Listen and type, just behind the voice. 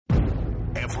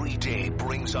Every day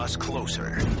brings us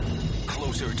closer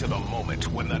to the moment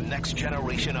when the next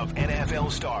generation of NFL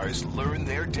stars learn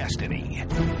their destiny.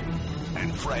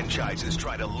 And franchises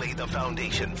try to lay the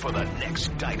foundation for the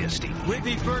next dynasty. With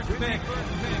the first pick.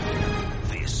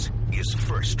 This is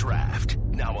First Draft.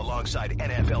 Now alongside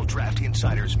NFL Draft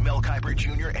Insiders Mel Kiper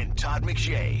Jr. and Todd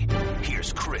McShay,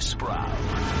 here's Chris Brown.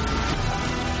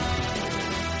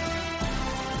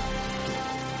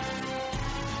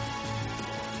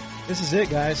 This is it,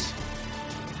 guys.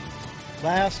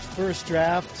 Last First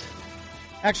Draft.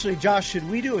 Actually, Josh, should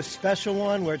we do a special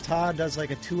one where Todd does like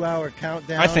a 2-hour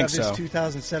countdown of his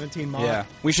 2017 mock? Yeah,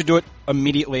 we should do it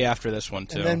immediately after this one,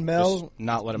 too. And then, Mel, just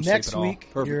not let him next sleep at all. week,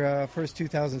 Perfect. your first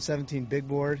 2017 big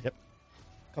board. Yep.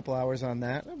 A couple hours on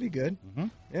that. That'd be good. Mm-hmm.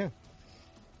 Yeah.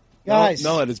 Guys.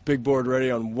 Mel had his big board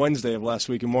ready on Wednesday of last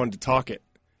week and wanted to talk it.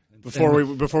 Before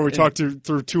we talked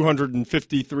through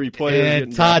 253 players.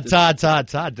 And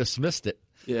Todd dismissed it.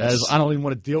 Yes. As I don't even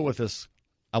want to deal with this.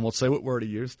 I won't say what word he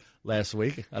used last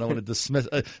week. I don't want to dismiss.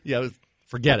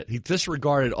 Forget it. He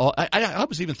disregarded all. I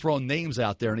was even throwing names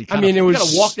out there, and he kind of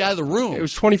walked out of the room. It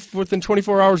was within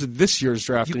 24 hours of this year's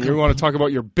draft, and you want to talk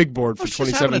about your big board for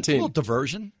 2017. A little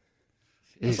diversion.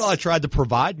 That's all I tried to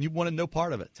provide, and you wanted no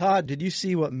part of it. Todd, did you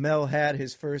see what Mel had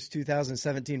his first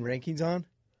 2017 rankings on?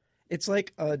 It's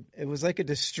like it was like a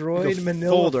destroyed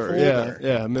manila folder.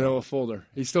 Yeah, manila folder.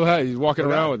 He's walking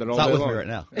around with it all day long. It's not with me right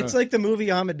now. It's like the movie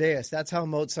Amadeus. That's how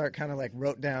Mozart kind of like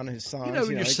wrote down his songs.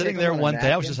 When you're sitting there one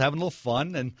day, I was just having a little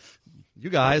fun, and you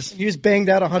guys. He just banged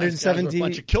out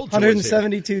 172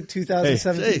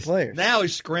 2017 players. Now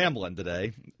he's scrambling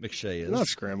today. McShay is. I'm not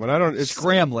scrambling. It's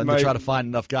scrambling to try to find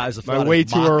enough guys to fill my way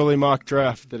too early mock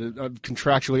draft that I'm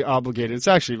contractually obligated. It's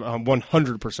actually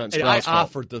 100% Hey, I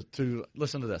offered to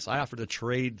listen to this. I offered to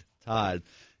trade Todd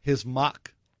his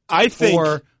mock.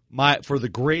 For the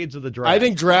grades of the draft. I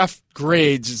think draft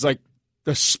grades is like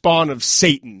the spawn of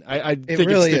Satan. I think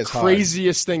really it's the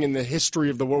craziest thing in the history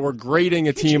of the world. We're grading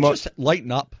a team up. Just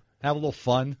lighten up. Have a little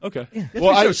fun. Okay. Yeah.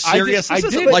 Well, I serious. I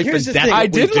did. Life and death.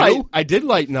 I did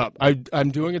lighten up.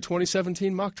 I'm doing a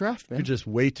 2017 mock draft, man. You're just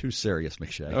way too serious,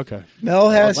 McShay. Okay.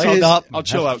 Mel has lighten up. I'll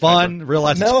chill out. Fun.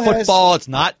 Realize Mel it's football. It's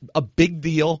not a big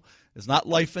deal. It's not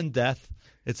life and death.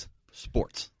 It's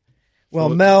sports. Well,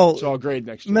 Mel. It's all grade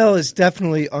next year. Mel is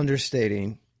definitely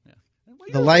understating.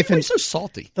 The life and so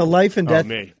salty. The life and death. Oh,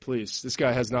 me, please. This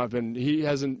guy has not been. He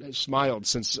hasn't smiled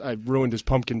since I ruined his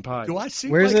pumpkin pie. Do I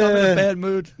seem like I'm in a bad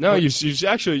mood? No, you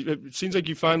actually. It seems like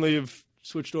you finally have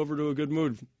switched over to a good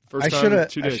mood. First time in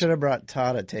 2 days. I should have brought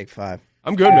Todd at take 5.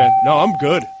 I'm good, man. No, I'm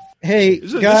good. Hey,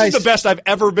 guys, this is the best I've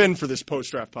ever been for this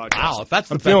post-draft podcast. Wow, if that's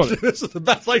the best, feeling it. This is the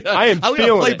best. Like, I am I'm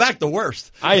feeling play it. back the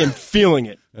worst. I am feeling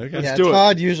it. Okay. Let's do it.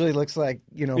 Todd usually looks like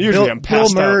Bill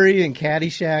Murray and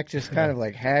Caddyshack, just kind of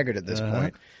like haggard at this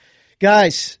point.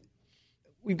 Guys,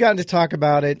 we've gotten to talk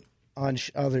about it on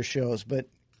other shows, but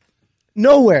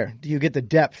nowhere do you get the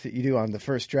depth that you do on the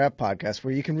First Draft podcast,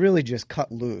 where you can really just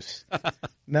cut loose.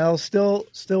 Mel, still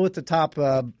with the top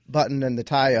button and the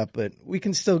tie up, but we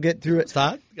can still get through it.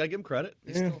 Todd, you gotta give him credit.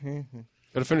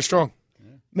 Gotta finish strong.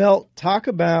 Mel, talk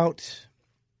about.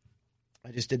 I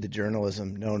just did the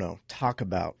journalism. No, talk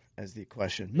about as the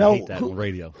question. Mel, I hate that on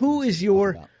radio. Who is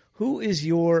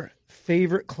your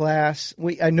favorite class?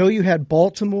 I know you had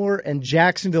Baltimore and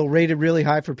Jacksonville rated really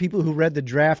high. For people who read the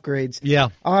draft grades. Yeah.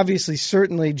 Obviously,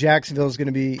 certainly Jacksonville is going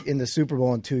to be in the Super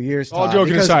Bowl in 2 years. All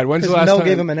joking aside, when's the last Mel time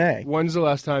gave him an A? When's the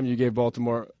last time you gave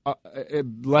Baltimore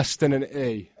less than an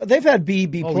A? They've had B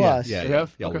plus. Yeah. They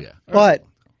have? Oh, Okay. yeah. But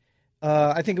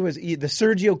I think it was the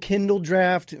Sergio Kindle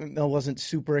draft. Mel wasn't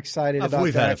super excited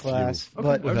about that class.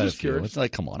 But I'm just curious. It's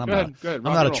like, come on, Go ahead.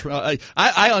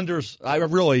 I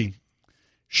really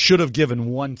should have given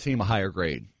one team a higher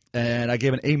grade. And I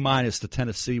gave an A- to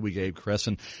Tennessee, we gave Chris.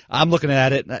 And I'm looking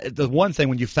at it. The one thing,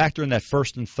 when you factor in that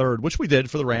first and third, which we did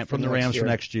for the Rams for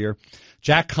next year,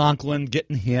 Jack Conklin,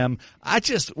 getting him, I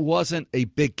just wasn't a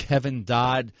big Kevin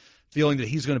Dodd feeling that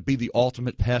he's going to be the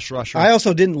ultimate pass rusher. I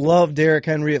also didn't love Derrick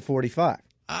Henry at 45.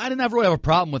 I didn't really have a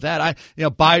problem with that.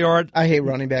 Bayard. I hate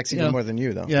running backs even more than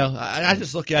you, though. I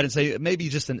just look at it and say maybe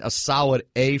just a solid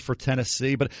A for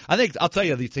Tennessee. But I think I'll tell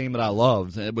you the team that I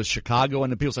loved. It was Chicago,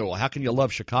 and then people say, "Well, how can you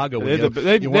love Chicago?" They had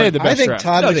the best I think draft.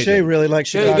 Todd McShay really likes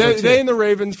Chicago. They and the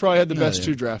Ravens probably had the best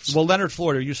two drafts. Well, Leonard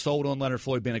Floyd, are you sold on Leonard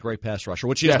Floyd being a great pass rusher?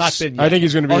 Which he has not been yet. I think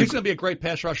he's going to be. He's going to be a great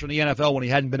pass rusher in the NFL when he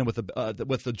hadn't been with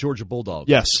the Georgia Bulldogs.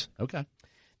 Yes. Okay.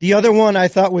 The other one I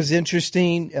thought was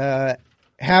interesting.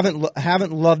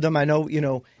 Haven't loved him. I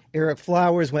know, Eric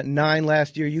Flowers went 9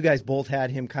 last year. You guys both had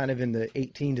him kind of in the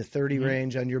 18 to 30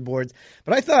 range on your boards.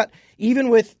 But I thought even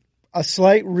with a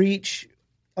slight reach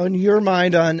on your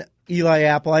mind on, Eli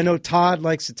Apple. I know Todd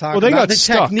likes to talk about the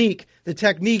technique. The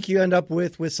technique you end up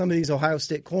with some of these Ohio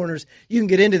State corners. You can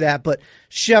get into that, but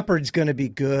Shepard's going to be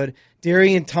good.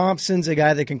 Darian Thompson's a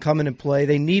guy that can come in and play.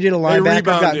 They needed a linebacker.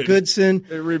 Got Goodson.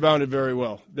 They rebounded very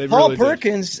well. Paul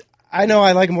Perkins, I know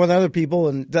I like him more than other people,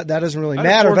 and that doesn't really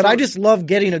matter, but I just love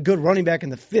getting a good running back in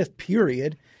the 5th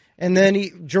period. And then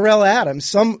Jarrell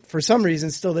Adams, for some reason,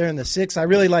 still there in the 6th. I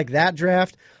really like that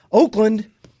draft.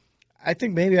 Oakland, I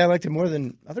think maybe I liked it more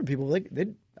than other people.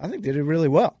 I think they did really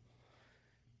well.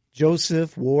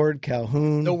 Joseph, Ward,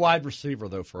 Calhoun. No wide receiver,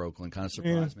 though, for Oakland. Kind of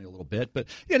surprised me a little bit. But,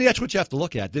 that's what you have to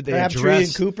look at. Did they Crabtree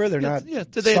and Cooper, they're not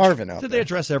starving out there. Did they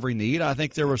address every need? I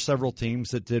think there were several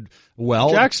teams that did well.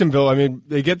 Jacksonville,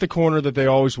 they get the corner that they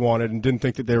always wanted and didn't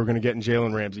think that they were going to get in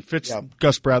Jalen Ramsey. Fits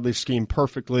Gus Bradley's scheme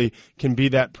perfectly, can be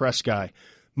that press guy.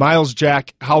 Miles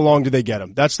Jack, how long do they get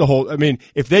him? That's the whole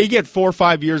 – if they get 4 or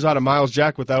 5 years out of Miles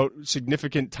Jack without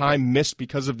significant time missed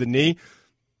because of the knee –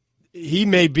 he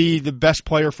may be the best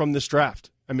player from this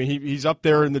draft. He's up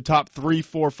there in the top 3,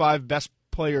 4, 5 best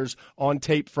players on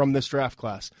tape from this draft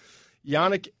class.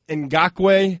 Yannick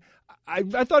Ngakoue, I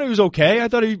thought he was okay. I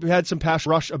thought he had some pass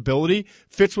rush ability,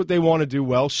 fits what they want to do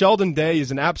well. Sheldon Day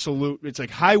is an absolute, it's like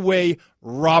highway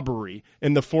robbery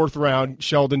in the 4th round,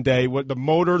 Sheldon Day. With the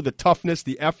motor, the toughness,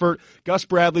 the effort. Gus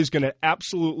Bradley's going to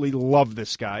absolutely love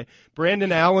this guy.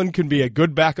 Brandon Allen can be a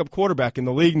good backup quarterback in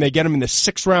the league, and they get him in the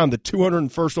 6th round, the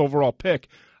 201st overall pick.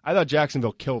 I thought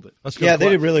Jacksonville killed it. They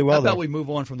did really well. How about we move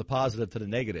on from the positive to the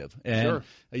negative? And,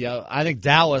 I think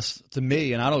Dallas, to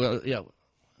me, and I don't,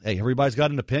 hey, everybody's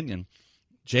got an opinion.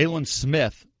 Jalen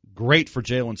Smith, great for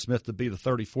Jalen Smith to be the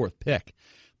 34th pick.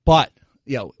 But,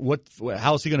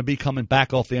 how is he going to be coming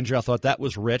back off the injury? I thought that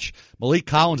was rich. Malik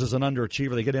Collins is an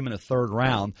underachiever. They get him in the 3rd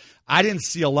round. I didn't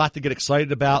see a lot to get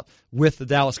excited about with the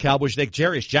Dallas Cowboys. They take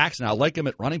Jarius Jackson. I like him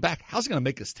at running back. How's he going to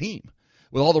make his team?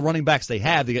 With all the running backs they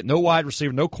have, they get no wide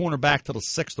receiver, no cornerback till the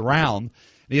 6th round.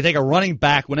 And you take a running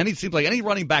back when it seems like any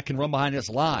running back can run behind this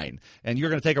line, and you're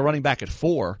going to take a running back at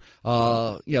 4. There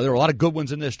are a lot of good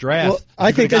ones in this draft. Well,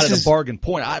 I think this is a bargain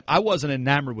point. I wasn't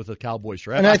enamored with the Cowboys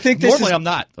draft. And I think normally I'm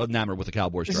not enamored with the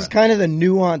Cowboys draft. This is kind of the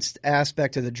nuanced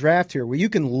aspect of the draft here, where you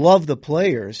can love the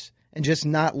players and just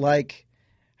not like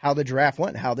how the draft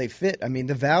went, how they fit.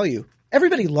 The value.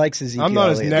 Everybody likes Ezekiel I'm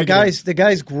not Elliott. as negative. The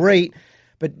guy's great.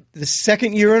 But the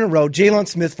 2nd year in a row, Jalen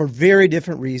Smith, for very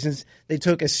different reasons, they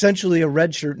took essentially a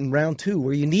red shirt in round 2,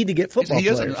 where you need to get football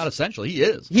players. He is not essentially. He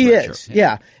is. He is,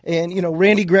 yeah. And,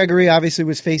 Randy Gregory obviously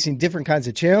was facing different kinds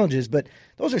of challenges, but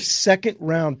those are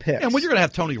 2nd-round picks. And when you're going to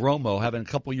have Tony Romo having a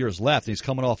couple years left, and he's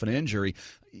coming off an injury,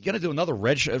 you're going to do another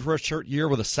red shirt year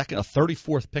with a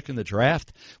 34th pick in the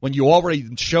draft when you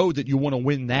already showed that you want to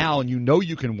win now, and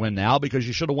you can win now because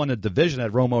you should have won the division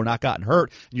had Romo not gotten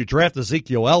hurt. And you draft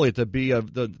Ezekiel Elliott to be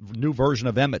the new version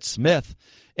of Emmitt Smith,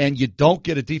 and you don't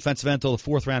get a defensive end until the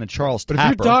 4th round in Charles Tapper. But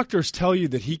if your doctors tell you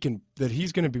that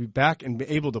he's going to be back and be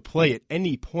able to play at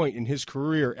any point in his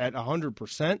career at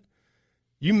 100%,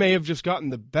 you may have just gotten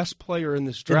the best player in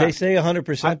this draft. Did they say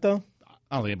 100% though?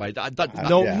 I don't think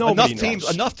anybody.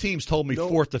 Enough teams told me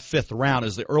 4th to 5th round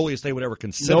is the earliest they would ever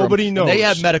consider. Nobody knows. And they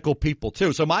have medical people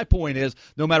too. So my point is,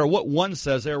 no matter what one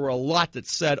says, there were a lot that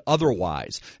said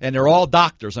otherwise, and they're all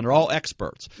doctors and they're all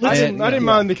experts. I didn't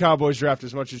mind the Cowboys draft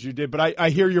as much as you did, but I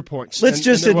hear your points. Let's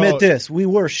just admit this: we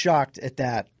were shocked at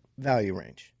that value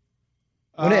range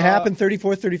when it happened.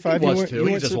 34, 35. He was too.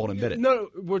 He just won't admit it. No,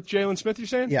 with Jalen Smith, you're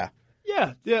saying? Yeah.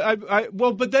 Yeah.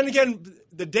 But then again,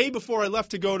 the day before I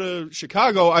left to go to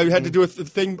Chicago, I had to do a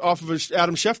thing off of an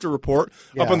Adam Schefter report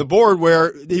up on the board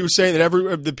where he was saying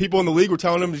that the people in the league were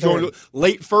telling him he's going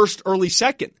late 1st, early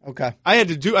 2nd. Okay. I had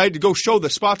to go show the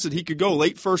spots that he could go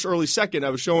late 1st, early 2nd. I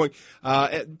was showing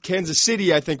Kansas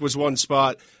City, I think, was one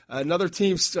spot. Another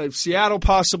team, Seattle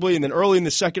possibly, and then early in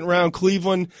the 2nd round,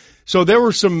 Cleveland. So there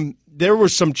was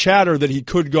some chatter that he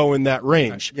could go in that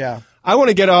range. Yeah. I want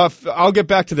to get off. I'll get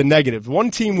back to the negative.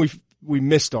 One team we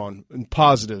missed on in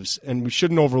positives, and we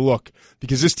shouldn't overlook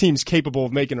because this team's capable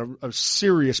of making a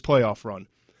serious playoff run.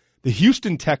 The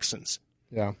Houston Texans.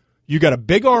 Yeah. You got a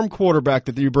big arm quarterback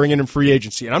that you bring in free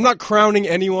agency, and I'm not crowning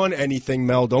anyone anything,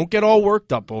 Mel. Don't get all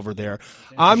worked up over there.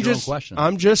 I'm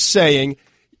just saying,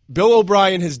 Bill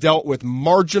O'Brien has dealt with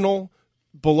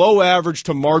below average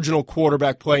to marginal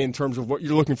quarterback play in terms of what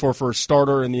you're looking for a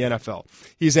starter in the NFL.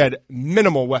 He's had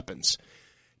minimal weapons.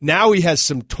 Now he has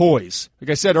some toys. Like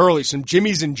I said earlier, some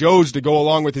Jimmies and Joes to go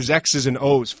along with his X's and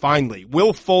O's, finally.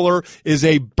 Will Fuller is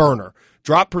a burner.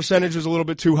 Drop percentage is a little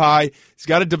bit too high. He's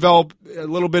got to develop a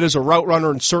little bit as a route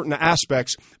runner in certain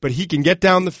aspects, but he can get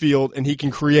down the field and he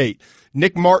can create.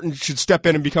 Nick Martin should step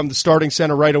in and become the starting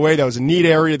center right away. That was a neat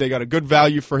area. They got a good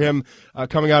value for him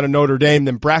coming out of Notre Dame.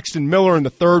 Then Braxton Miller in the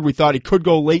third. We thought he could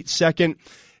go late second.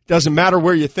 Doesn't matter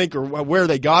where you think or where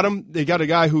they got him. They got a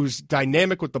guy who's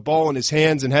dynamic with the ball in his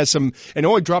hands and has and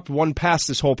only dropped one pass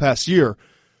this whole past year.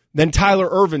 Then Tyler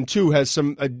Ervin, too, has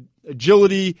some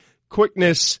agility,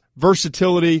 quickness,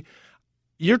 versatility.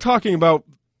 You're talking about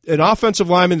an offensive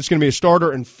lineman that's going to be a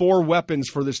starter and 4 weapons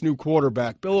for this new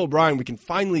quarterback. Bill O'Brien, we can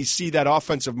finally see that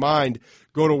offensive mind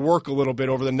go to work a little bit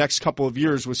over the next couple of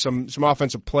years with some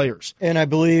offensive players. And I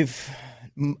believe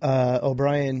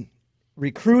O'Brien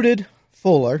recruited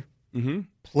Fuller,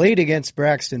 played against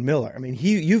Braxton Miller. I mean,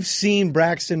 you've seen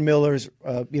Braxton Miller's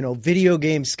video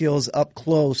game skills up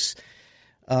close.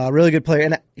 Really good player.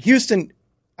 And Houston,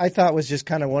 I thought, was just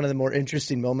kind of one of the more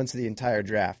interesting moments of the entire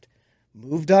draft.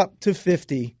 Moved up to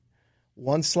 50,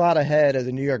 one slot ahead of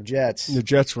the New York Jets. The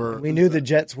Jets were. We knew the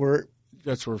Jets were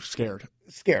scared.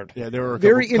 Yeah, there were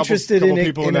very interested in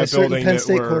people in that a building Penn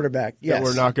State quarterback. Yes. That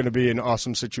were not going to be in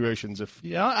awesome situations.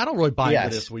 I don't really buy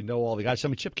into this. We know all the guys. I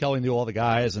mean, Chip Kelly knew all the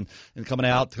guys, and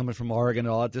coming from Oregon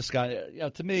and all that. This guy,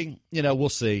 to me, we'll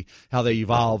see how they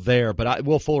evolve there. But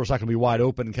Will Fuller's not going to be wide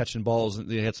open and catching balls. And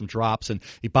he had some drops, and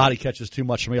he body catches too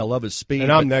much for me. I love his speed.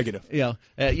 And I'm negative.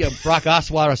 Brock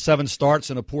Osweiler has 7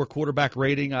 starts and a poor quarterback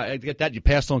rating. I get that. You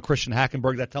passed on Christian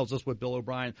Hackenberg. That tells us what Bill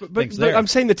O'Brien thinks there. But I'm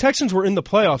saying the Texans were in the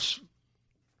playoffs.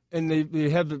 And they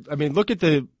have, look at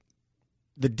the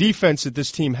defense that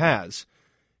this team has.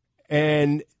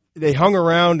 And they hung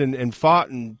around and fought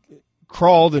and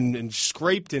crawled and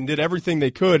scraped and did everything they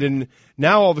could. And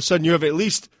now all of a sudden you have at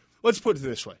least, let's put it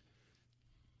this way,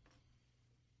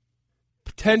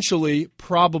 potentially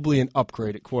probably an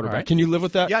upgrade at quarterback. Right. Can you live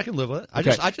with that? Yeah, I can live with it.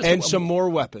 Okay. Some more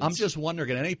weapons. I'm just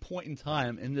wondering, at any point in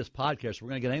time in this podcast, we're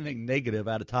going to get anything negative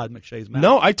out of Todd McShay's mouth.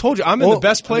 No, I told you, I'm in the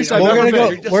best place I've ever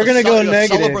been. We're going to go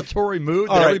negative. Celebratory mood.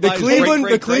 All right,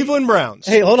 the Cleveland Browns.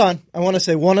 Hey, hold on. I want to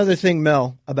say one other thing,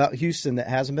 Mel, about Houston that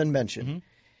hasn't been mentioned.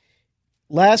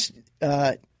 Last,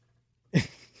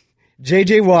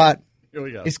 J.J. Watt. Here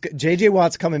we go. J.J.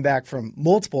 Watt's coming back from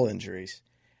multiple injuries.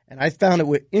 And I found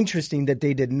it interesting that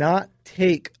they did not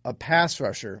take a pass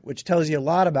rusher, which tells you a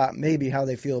lot about maybe how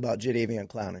they feel about Jadeveon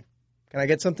Clowney. Can I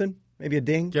get something? Maybe a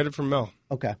ding? Get it from Mel.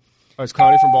 Okay. Oh, is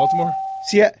Clowney from Baltimore?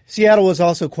 Seattle was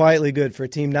also quietly good for a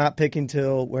team not picking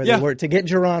till where they were. To get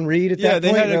Jerron Reed at that point.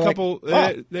 Yeah, they had a couple.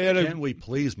 Can we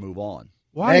please move on?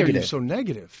 Why are you so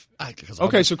negative?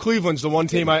 Okay, so Cleveland's the one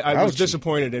team I was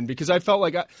disappointed in because I felt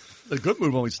like a good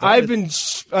move when we started.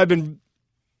 I've been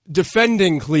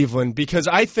defending Cleveland because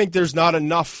I think there's not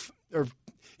enough.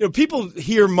 People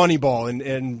hear Moneyball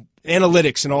and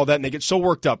analytics and all that, and they get so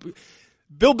worked up.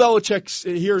 Bill Belichick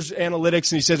hears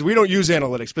analytics and he says we don't use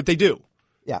analytics, but they do.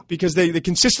 Yeah, because they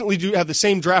consistently do have the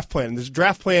same draft plan. And this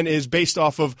draft plan is based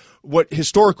off of what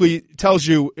historically tells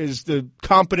you is the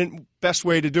competent best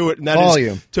way to do it, and that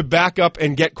is to back up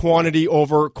and get quantity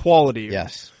over quality.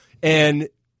 Yes, and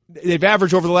they've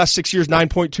averaged over the last 6 years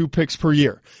 9.2 picks per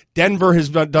year. Denver has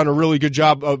done a really good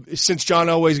job of, since John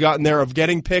Elway's gotten there, of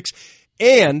getting picks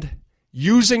and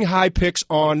using high picks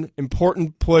on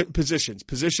important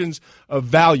positions of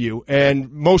value,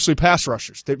 and mostly pass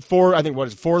rushers. Four of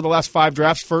the last 5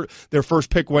 drafts, their first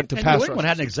pick went to pass rushers. New England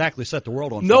hadn't exactly set the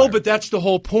world on fire. No, but that's the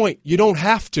whole point. You don't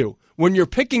have to. When you're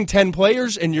picking 10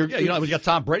 players and when you got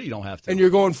Tom Brady, you don't have to. And you're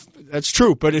going, that's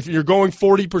true, but if you're going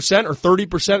 40% or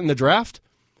 30% in the draft,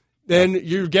 then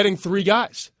you're getting 3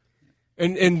 guys.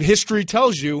 And history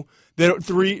tells you that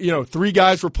 3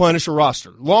 guys replenish a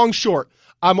roster. Long, short,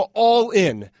 I'm all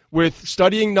in with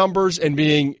studying numbers and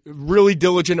being really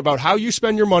diligent about how you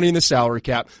spend your money in the salary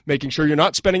cap, making sure you're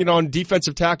not spending it on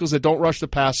defensive tackles that don't rush the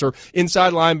passer,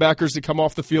 inside linebackers that come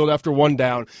off the field after 1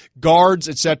 down, guards,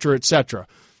 et cetera, et cetera.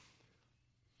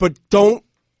 But don't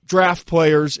draft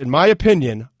players, in my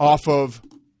opinion, off of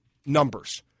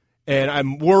numbers. And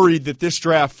I'm worried that this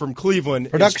draft from Cleveland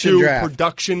is too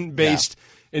production-based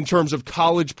in terms of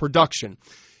college production.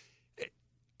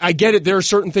 I get it. There are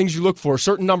certain things you look for,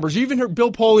 certain numbers. You even heard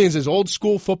Bill Polian's as old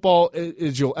school football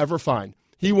as you'll ever find.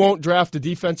 He won't draft a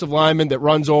defensive lineman that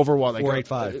runs over while they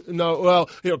 4.85. No,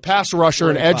 well, pass rusher,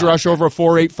 an edge rush over a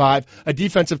 4.85, a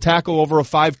defensive tackle over a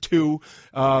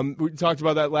 5.2. We talked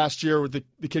about that last year with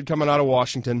the kid coming out of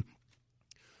Washington.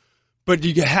 But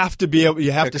you have to be able.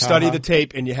 You have to study the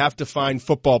tape, and you have to find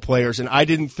football players. And I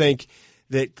didn't think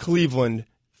that Cleveland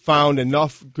found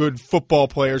enough good football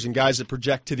players and guys that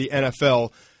project to the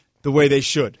NFL the way they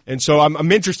should. And so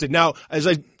I'm interested. Now, as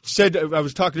I said, I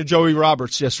was talking to Joey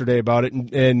Roberts yesterday about it,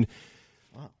 and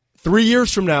 3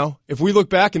 years from now, if we look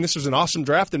back and this was an awesome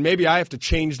draft, then maybe I have to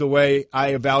change the way I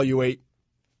evaluate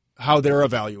how they're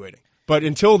evaluating. But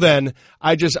until then,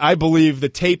 I believe the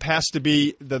tape has to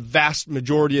be the vast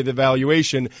majority of the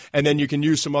evaluation, and then you can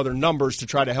use some other numbers to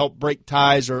try to help break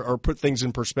ties or put things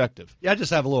in perspective. Yeah, I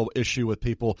just have a little issue with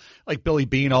people like Billy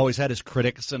Beane always had his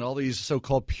critics, and all these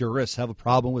so-called purists have a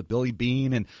problem with Billy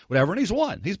Beane and whatever, and he's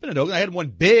won. He's been in Oakland. I had one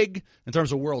big in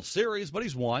terms of World Series, but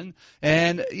he's won.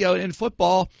 And, in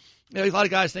football, a lot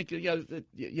of guys think you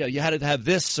had to have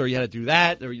this or you had to do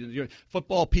that. Or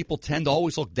football people tend to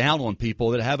always look down on people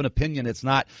that have an opinion that's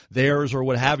not theirs or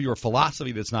what have you, or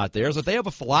philosophy that's not theirs. If they have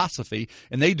a philosophy,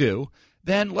 and they do,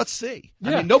 then let's see.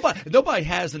 Yeah. I mean, nobody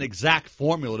has an exact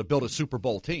formula to build a Super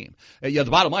Bowl team. The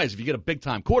bottom line is if you get a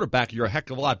big-time quarterback, you're a heck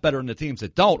of a lot better than the teams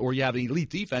that don't, or you have an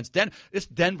elite defense. This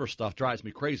Denver stuff drives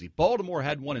me crazy. Baltimore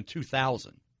had one in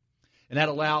 2000, and that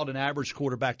allowed an average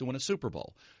quarterback to win a Super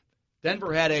Bowl.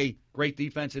 Denver had a great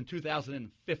defense in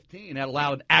 2015 that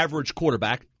allowed an average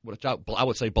quarterback, which I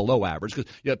would say below average,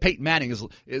 because Peyton Manning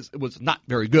was not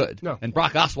very good, no. And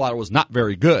Brock Osweiler was not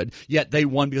very good. Yet they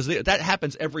won because that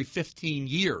happens every 15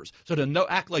 years. So to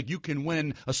act like you can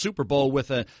win a Super Bowl with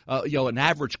an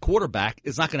average quarterback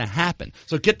is not going to happen.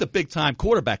 So get the big time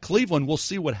quarterback. Cleveland, we'll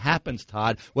see what happens,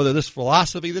 Todd. Whether this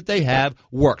philosophy that they have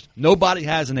works. Nobody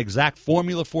has an exact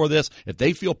formula for this. If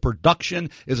they feel production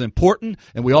is important,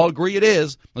 and we all agree it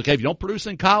is. Okay, if you don't produce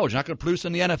in college, you're not going to produce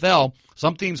in the NFL.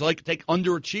 Some teams like to take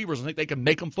underachievers and think they can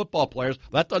make them football players.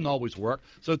 That doesn't always work.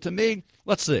 So to me,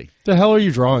 let's see. The hell are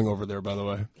you drawing over there, by the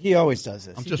way? He always does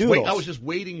this. I was just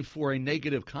waiting for a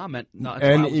negative comment.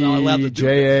 NEJAX,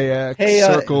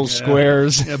 circles,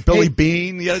 squares. Billy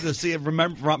Beane. To see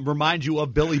remind you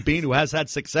of Billy Beane, who has had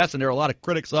success, and there are a lot of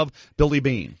critics of Billy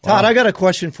Beane. Todd, I got a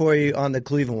question for you on the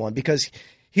Cleveland one, because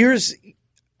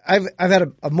I've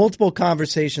had multiple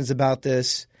conversations about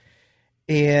this,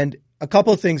 and a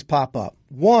couple of things pop up.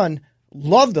 One,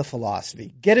 love the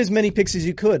philosophy. Get as many picks as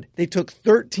you could. They took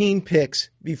 13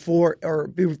 picks before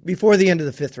the end of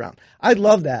the fifth round. I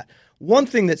love that. One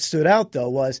thing that stood out, though,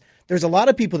 was there's a lot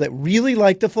of people that really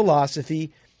like the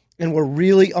philosophy and were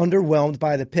really underwhelmed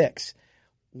by the picks.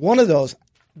 One of those,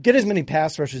 get as many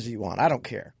pass rushers as you want. I don't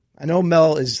care. I know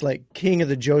Mel is like king of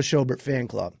the Joe Schobert fan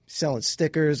club, selling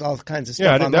stickers, all kinds of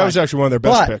stuff. Yeah, that was actually one of their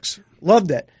best picks. Loved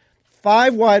it.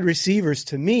 5 wide receivers,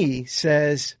 to me,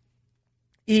 says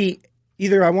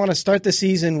either I want to start the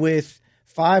season with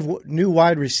 5 new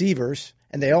wide receivers,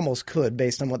 and they almost could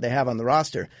based on what they have on the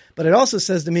roster. But it also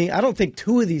says to me, I don't think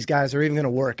 2 of these guys are even going to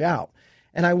work out.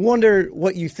 And I wonder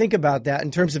what you think about that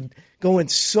in terms of going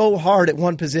so hard at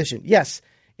one position. Yes,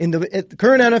 at the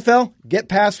current NFL, get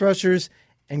pass rushers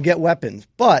and get weapons.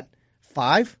 But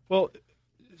 5? Well,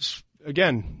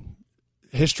 again,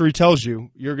 history tells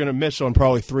you're going to miss on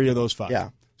probably 3 of those 5.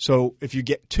 Yeah. So if you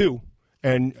get 2,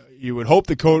 and you would hope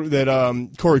that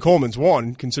Corey Coleman's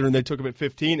 1, considering they took him at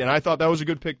 15, and I thought that was a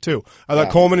good pick too. I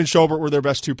thought Coleman and Schobert were their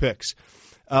best 2 picks.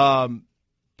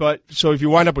 But so if you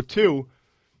wind up with 2,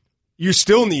 you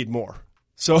still need more.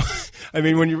 So I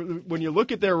mean, when you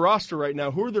look at their roster right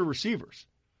now, who are their receivers?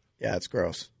 Yeah, it's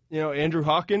gross. Andrew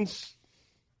Hawkins,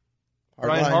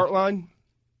 Ryan Hartline.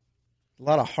 A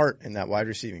lot of heart in that wide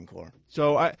receiving core.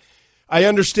 So I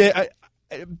understand.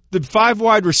 The 5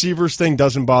 wide receivers thing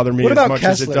doesn't bother me as much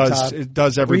Kessler, as it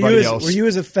does everybody else. Were you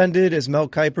as offended as Mel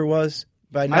Kiper was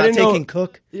by not taking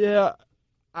Cook? Yeah,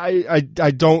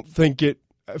 I don't think it.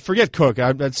 Forget Cook.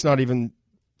 That's not even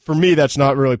for me. That's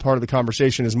not really part of the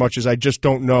conversation as much as I just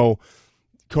don't know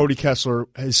Cody Kessler,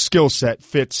 his skill set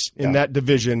fits in that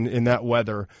division in that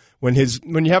weather. When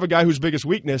you have a guy whose biggest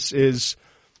weakness is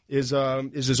his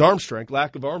arm strength,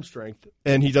 lack of arm strength,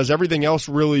 and he does everything else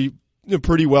really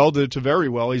pretty well to very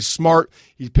well. He's smart.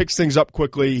 He picks things up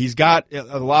quickly. He's got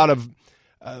a lot of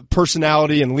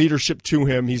personality and leadership to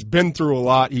him. He's been through a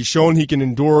lot. He's shown he can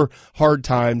endure hard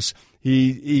times.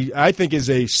 He I think is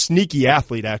a sneaky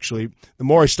athlete. Actually, the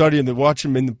more I study and watch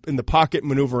him in the pocket,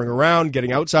 maneuvering around,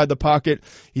 getting outside the pocket,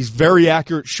 he's very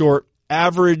accurate, short.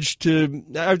 Average to,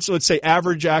 let's say,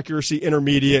 average accuracy,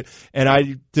 intermediate, and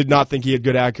I did not think he had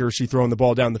good accuracy throwing the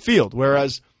ball down the field.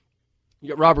 Whereas you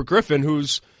got Robert Griffin,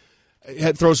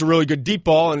 throws a really good deep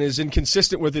ball and is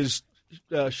inconsistent with his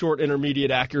short,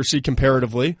 intermediate accuracy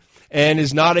comparatively, and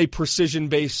is not a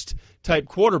precision-based type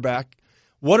quarterback.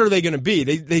 What are they going to be?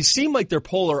 They seem like they're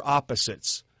polar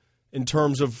opposites in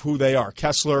terms of who they are,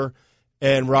 Kessler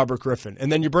and Robert Griffin. And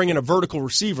then you bring in a vertical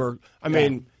receiver. I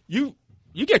mean,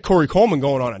 You get Corey Coleman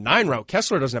going on a 9 route.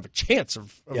 Kessler doesn't have a chance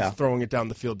of throwing it down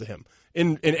the field to him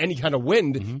in any kind of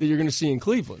wind that you're going to see in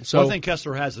Cleveland. So one thing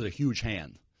Kessler has is a huge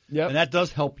hand. Yep. And that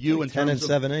does help you in terms of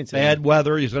 7/8, bad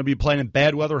weather. He's going to be playing in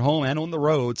bad weather home and on the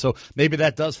road, so maybe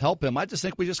that does help him. I just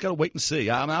think we just got to wait and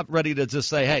see. I'm not ready to just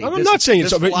say, hey, I'm not saying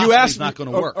this so, but you asked not going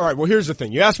to work. All right, well, here's the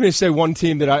thing. You asked me to say one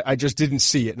team that I just didn't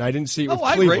see it, and I didn't see it with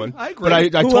Cleveland. I agree.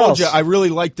 But I told you I really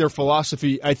like their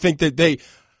philosophy. I think that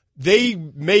they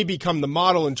may become the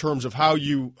model in terms of how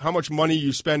much money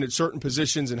you spend at certain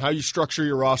positions and how you structure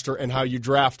your roster and how you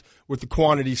draft with the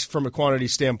quantities from a quantity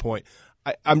standpoint.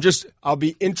 I'll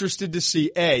be interested to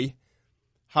see A,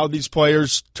 how these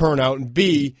players turn out, and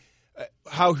B,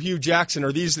 how Hugh Jackson,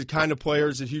 are these the kind of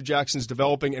players that Hugh Jackson's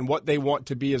developing and what they want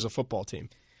to be as a football team?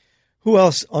 Who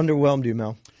else underwhelmed you,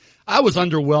 Mel? I was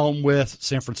underwhelmed with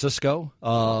San Francisco,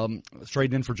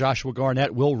 trading in for Joshua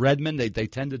Garnett, Will Redmond. They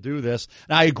tend to do this.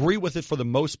 And I agree with it for the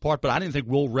most part, but I didn't think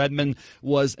Will Redmond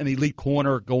was an elite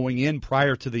corner going in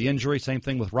prior to the injury. Same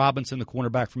thing with Robinson, the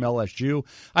cornerback from LSU.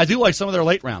 I do like some of their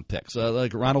late-round picks,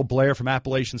 like Ronald Blair from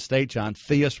Appalachian State, John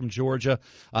Theus from Georgia.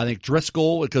 I think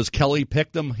Driscoll, because Kelly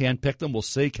handpicked him. We'll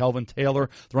see. Kelvin Taylor,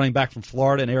 the running back from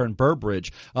Florida, and Aaron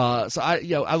Burbridge. So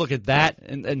I look at that,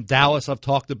 and Dallas I've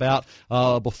talked about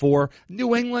before.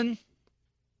 New England,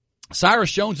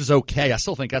 Cyrus Jones is okay. I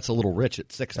still think that's a little rich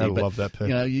at 60. I love that pick.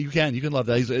 You can love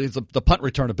that. The punt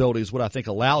return ability is what I think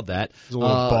allowed that. He's a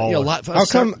little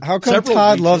baller. How come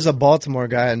Todd loves a Baltimore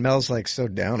guy and Mel's like so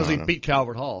down on him? Because he beat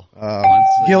Calvert Hall.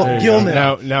 Gilman.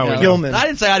 Now Gilman. I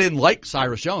didn't say I didn't like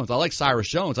Cyrus Jones. I like Cyrus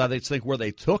Jones. I just think where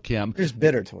they took him. You're just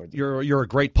bitter towards him. You're a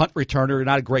great punt returner. You're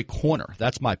not a great corner.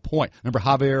 That's my point. Remember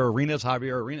Javier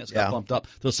Arenas got bumped up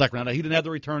to the second round. He didn't have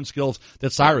the return skills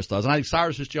that Cyrus does. And I think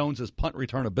Cyrus Jones' punt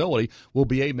return ability will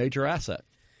be a major asset.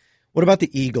 What about the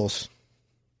Eagles?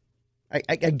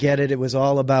 I get it. It was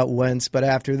all about Wentz, but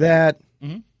after that,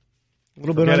 a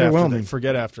little bit underwhelming.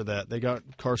 Forget after that. They got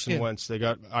Carson Wentz. They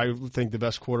got, I think, the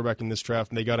best quarterback in this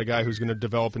draft, and they got a guy who's going to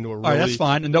develop into a really... All right, that's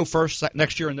fine. And no first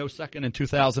next year and no second in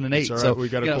 2008. That's all right. So we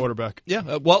got a quarterback.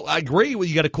 Yeah, well, I agree.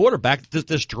 You got a quarterback.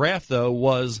 This draft, though,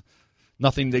 was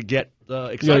nothing to get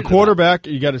excited. You got a quarterback,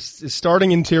 you got a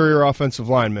starting interior offensive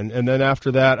lineman, and then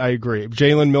after that, I agree.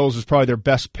 Jalen Mills is probably their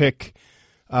best pick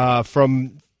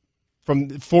from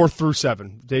 4th through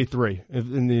 7, day 3,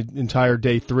 in the entire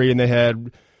day 3, and they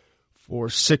had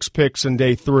 6 picks in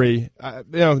day 3.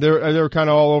 They were kind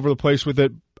of all over the place with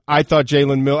it. I think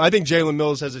Jalen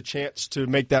Mills has a chance to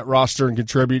make that roster and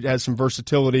contribute, has some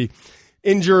versatility.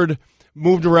 Injured,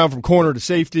 moved around from corner to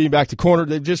safety, back to corner.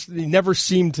 They never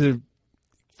seemed to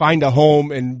find a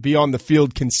home and be on the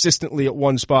field consistently at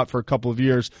one spot for a couple of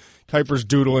years. Kuiper's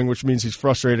doodling, which means he's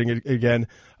frustrating again.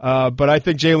 But I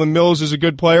think Jalen Mills is a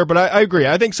good player. But I agree.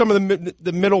 I think some of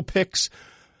the middle picks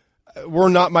were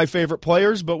not my favorite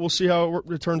players, but we'll see how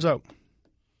it turns out.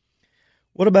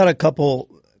 What about a couple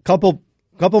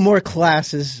more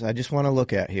classes I just want to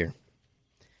look at here?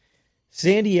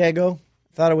 San Diego,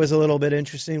 thought it was a little bit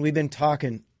interesting. We've been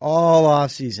talking all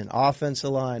offseason, offensive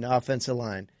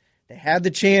line. They had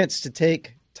the chance to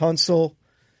take Tunsil.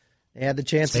 They had the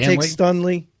chance to take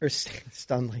Stunley.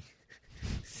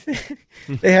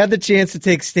 They had the chance to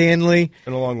take Stanley.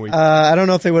 In a long week. I don't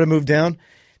know if they would have moved down.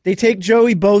 They take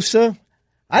Joey Bosa.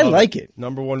 I like it.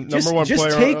 Number one just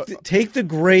player. Take the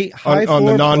great high floor on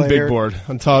the non-big player. board,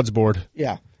 on Todd's board.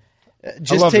 Yeah.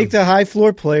 Just take the high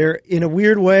floor player. In a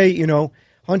weird way,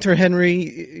 Hunter Henry,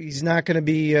 he's not going to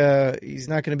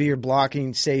be your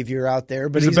blocking savior out there.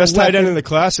 But he's the best tight end in the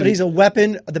class. But he's a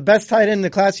weapon. The best tight end in the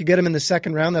class. You get him in the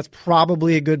second round. That's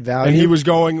probably a good value. And he was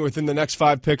going within the next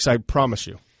 5 picks. I promise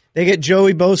you. They get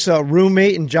Joey Bosa, a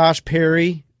roommate, and Josh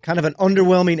Perry, kind of an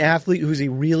underwhelming athlete who's a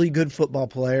really good football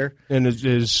player, and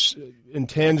his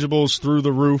intangibles through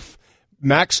the roof.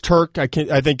 Max Turk, I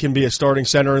think, can be a starting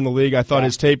center in the league. I thought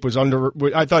his tape was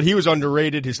I thought he was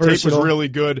underrated. His tape was really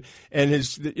good, and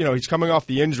he's coming off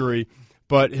the injury,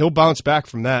 but he'll bounce back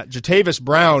from that. Jatavis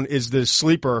Brown is the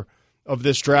sleeper of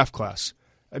this draft class.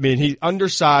 I mean, he's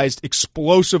undersized,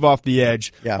 explosive off the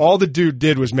edge. Yeah. All the dude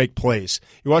did was make plays.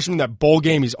 You watch him in that bowl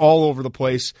game; he's all over the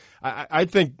place. I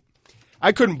think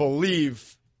I couldn't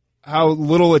believe how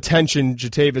little attention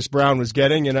Jatavis Brown was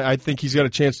getting, and I think he's got a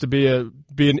chance to be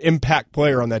an impact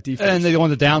player on that defense. And on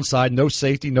the downside, no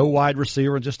safety, no wide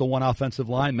receiver, and just the one offensive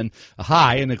lineman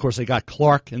high. And of course, they got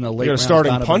Clark in the late round.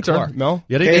 Starting punter, Mel.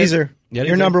 Yeah, Gazer. Yeah,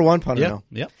 your number one punter, Mel.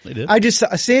 Yeah, they did.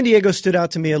 San Diego stood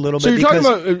out to me a little bit. So you're talking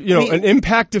about an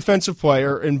impact defensive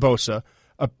player in Bosa.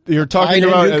 You're talking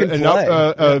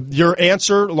about your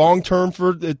answer long term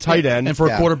for the tight end, and for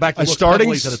a quarterback to a look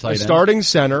to the tight end. Starting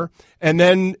center, and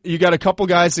then you got a couple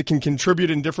guys that can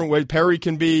contribute in different ways. Perry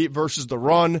can be versus the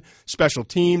run, special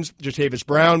teams. Jatavis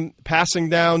Brown passing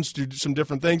downs, do some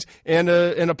different things, and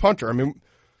a punter. I mean,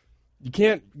 You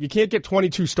can't get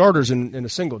 22 starters in a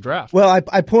single draft. Well,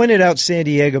 I pointed out San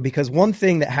Diego because one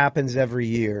thing that happens every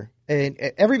year, and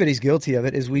everybody's guilty of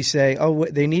it, is we say, oh,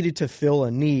 they needed to fill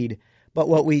a need. But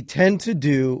what we tend to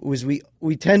do is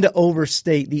we tend to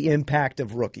overstate the impact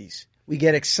of rookies. We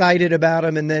get excited about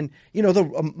them, and then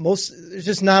there's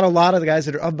just not a lot of the guys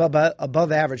that are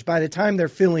above average. By the time they're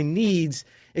filling needs,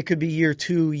 it could be year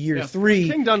 2, year 3.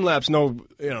 King Dunlap's no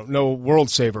world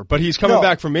saver, but he's coming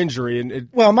back from injury.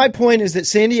 Well, my point is that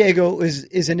San Diego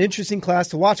is an interesting class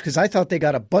to watch because I thought they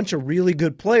got a bunch of really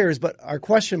good players, but our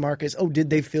question mark is, did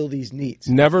they fill these needs?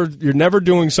 You're never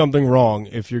doing something wrong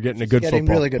if you're getting a good football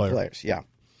player. Really good players, yeah.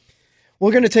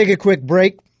 We're going to take a quick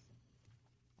break.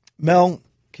 Mel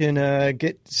can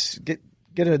get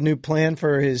a new plan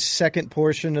for his second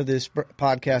portion of this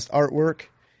podcast artwork.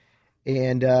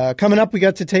 And coming up, we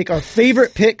got to take our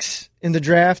favorite picks in the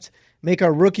draft, make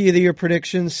our Rookie of the Year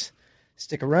predictions.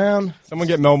 Stick around. Someone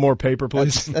get Mel more paper,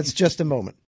 please. That's just a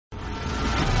moment.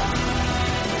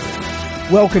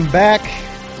 Welcome back.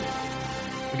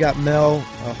 We got Mel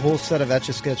a whole set of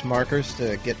Etch-a-Sketch markers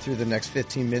to get through the next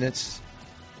 15 minutes.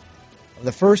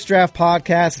 The first draft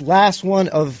podcast, last one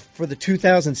for the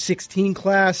 2016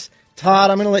 class. Todd,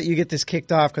 I'm going to let you get this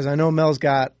kicked off because I know Mel's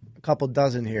got a couple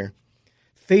dozen here.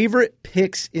 Favorite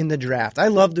picks in the draft. I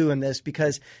love doing this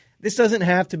because this doesn't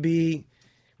have to be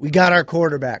we got our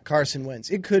quarterback, Carson Wentz.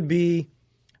 It could be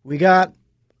we got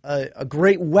a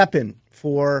great weapon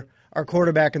for our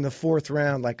quarterback in the 4th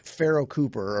round like Pharaoh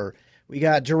Cooper, or we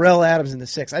got Jarrell Adams in the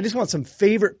 6th. I just want some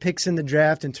favorite picks in the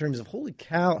draft in terms of, holy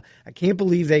cow, I can't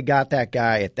believe they got that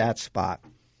guy at that spot.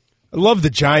 I love the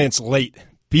Giants late.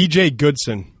 B.J.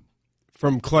 Goodson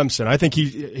from Clemson. I think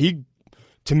he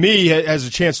to me, has a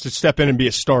chance to step in and be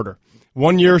a starter.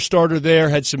 1-year starter there,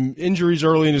 had some injuries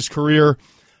early in his career,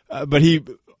 but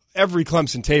every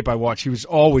Clemson tape I watched, he was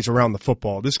always around the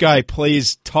football. This guy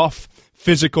plays tough,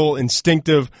 physical,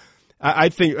 instinctive. I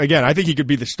think he could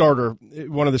be the starter,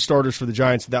 one of the starters for the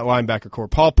Giants at that linebacker core.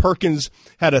 Paul Perkins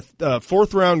had a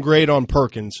 4th-round grade on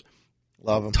Perkins.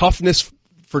 Love him. Toughness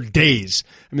for days.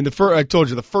 I mean, I told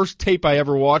you, the first tape I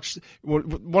ever watched,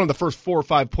 one of the first 4 or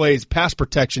 5 plays, pass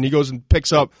protection, he goes and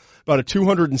picks up about a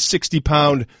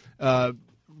 260-pound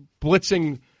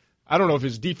blitzing, I don't know if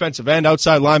it's defensive end,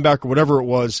 outside linebacker, whatever it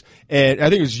was, and I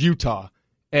think it was Utah.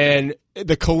 And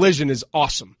the collision is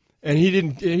awesome. And he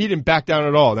didn't back down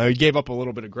at all. Now, he gave up a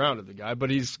little bit of ground to the guy, but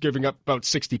he's giving up about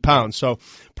 60 pounds. So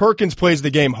Perkins plays the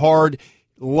game hard,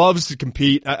 loves to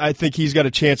compete. I think he's got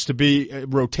a chance to be a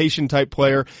rotation-type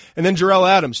player. And then Jarrell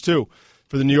Adams, too,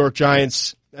 for the New York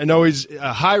Giants. I know he's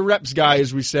a high-reps guy,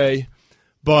 as we say,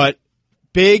 but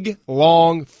big,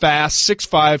 long, fast,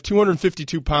 6'5",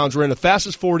 252 pounds. Ran the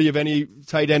fastest 40 of any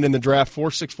tight end in the draft,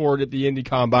 4.64 at the Indy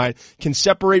Combine. Can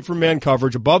separate from man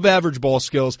coverage, above average ball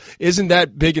skills. Isn't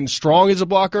that big and strong as a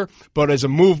blocker, but as a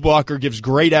move blocker, gives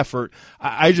great effort.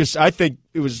 I think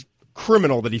it was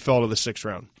criminal that he fell to the 6th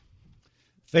round.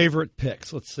 Favorite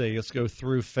picks. Let's see. Let's go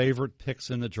through favorite picks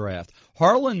in the draft.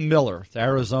 Harlan Miller to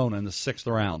Arizona in the 6th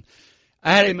round.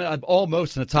 I had him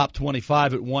almost in the top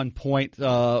 25 at one point.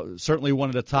 Certainly one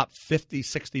of the top 50,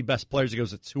 60 best players. He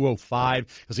goes at 205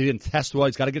 because he didn't test well.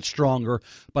 He's got to get stronger.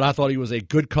 But I thought he was a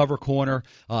good cover corner.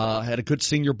 Had a good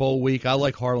Senior Bowl week. I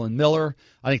like Harlan Miller.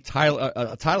 I think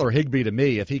Tyler Higbee, to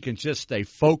me, if he can just stay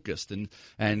focused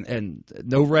and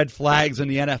no red flags in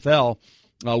the NFL,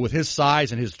 with his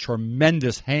size and his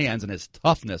tremendous hands and his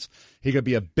toughness, he could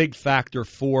be a big factor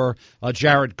for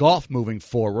Jared Goff moving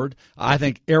forward. I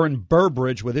think Aaron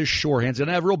Burbridge with his sure hands, he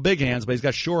doesn't have real big hands, but he's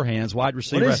got sure hands, wide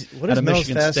receiver what at is Michigan Mel's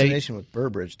State. fascination with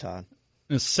Burbridge, Todd?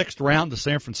 In the 6th round to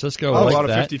San Francisco. A lot of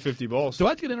 50-50 balls. Do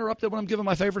I get interrupted when I'm giving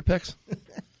my favorite picks?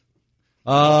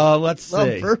 Let's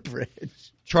see.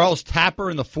 Burbridge. Charles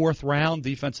Tapper in the 4th round,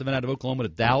 defensive end out of Oklahoma to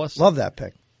Dallas. Love that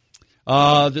pick.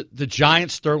 The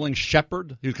Giants, Sterling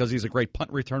Shepard, because he's a great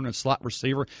punt returner and slot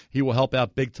receiver. He will help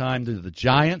out big time to the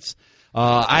Giants.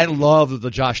 I love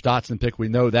the Josh Dotson pick. We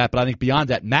know that. But I think beyond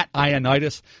that, Matt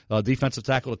Ioannidis, defensive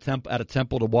tackle out of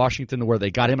Temple to Washington, to where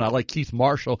they got him. And I like Keith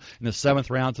Marshall in the 7th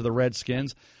round to the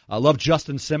Redskins. I love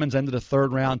Justin Simmons, end of the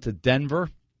 3rd round to Denver.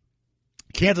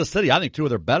 Kansas City, I think 2 of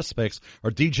their best picks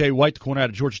are DJ White, the corner out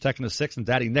of Georgia Tech in the 6th, and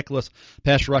Daddy Nicholas,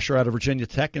 pass rusher out of Virginia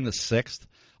Tech in the 6th.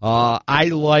 I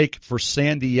like for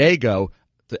San Diego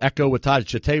to echo with Todd,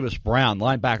 Jatavis Brown,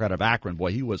 linebacker out of Akron.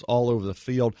 Boy, he was all over the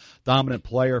field. Dominant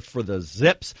player for the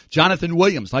Zips. Jonathan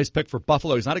Williams, nice pick for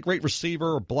Buffalo. He's not a great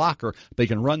receiver or blocker, but he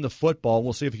can run the football.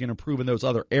 We'll see if he can improve in those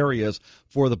other areas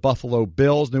for the Buffalo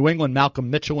Bills. New England, Malcolm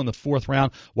Mitchell in the 4th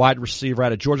round, wide receiver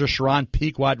out of Georgia. Sharon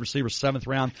Peak, wide receiver, 7th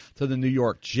round to the New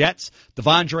York Jets.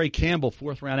 Devondre Campbell,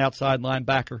 4th round outside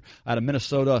linebacker out of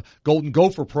Minnesota. Golden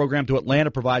Gopher program to Atlanta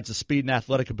provides the speed and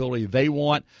athletic ability they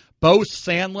want. Bo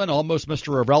Sandlin, almost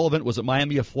Mr. Irrelevant, was at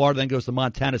Miami of Florida, then goes to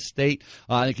Montana State.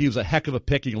 I think he was a heck of a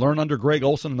pick. He learned under Greg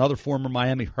Olson, another former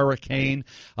Miami Hurricane.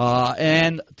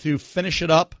 And to finish it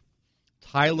up,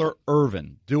 Tyler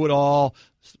Ervin. Do it all.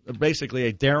 Basically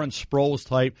a Darren Sproles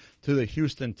type to the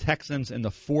Houston Texans in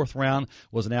the 4th round.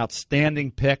 Was an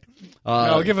outstanding pick.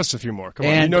 No, give us a few more. Come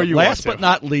on. And you know you last want but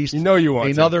not least,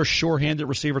 another sure-handed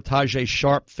receiver, Tajay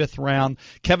Sharp, 5th round.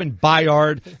 Kevin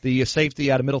Byard, the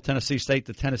safety out of Middle Tennessee State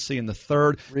to Tennessee in the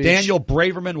 3rd. Daniel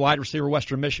Braverman, wide receiver,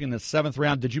 Western Michigan in the 7th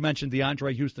round. Did you mention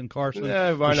DeAndre Houston Carson?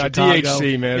 Yeah, why not?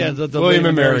 DHC, man. Yeah, the William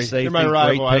and Mary. Safety, You're my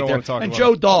rival. I don't want to talk and about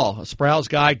Joe it. Dahl, a Sprouse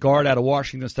guy, guard out of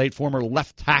Washington State, former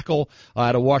left tackle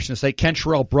out of Washington State.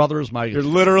 Kentrell Brothers, my You're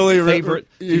literally favorite.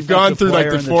 You've gone through like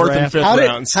the 4th and 5th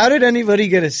rounds. How did anybody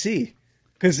get a C?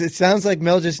 Because it sounds like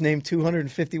Mel just named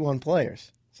 251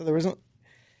 players. So there wasn't.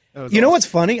 You know what's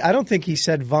funny? I don't think he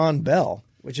said Von Bell,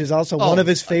 which is also one of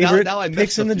his favorite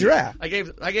picks in the draft. I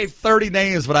gave 30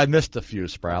 names, but I missed a few,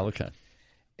 Sproul. Okay.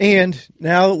 And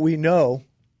now we know,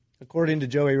 according to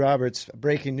Joey Roberts,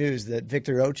 breaking news that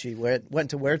Victor Ochi went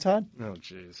to where, Todd? Oh,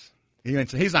 jeez.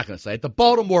 He's not going to say it. The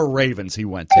Baltimore Ravens he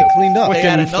went to. They cleaned up. They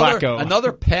had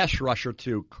another pass rusher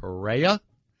to Correa,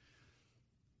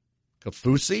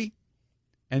 Kafusi,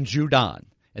 and Judon.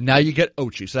 And now you get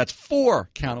Ochi. So that's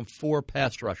 4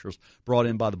 pass rushers brought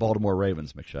in by the Baltimore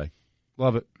Ravens, McShay.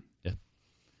 Love it. Yeah.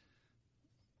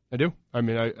 I do. I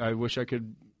mean, I wish I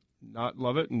could not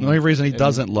love it. The only reason he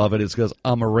doesn't love it is because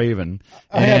I'm a Raven,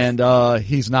 and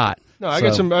he's not. No,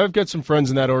 I've got some friends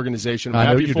in that organization. I'm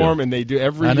happy for them, and they do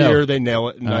every year. They nail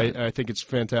it, and I think it's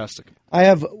fantastic.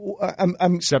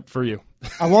 Except for you.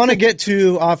 I want to get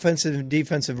to offensive and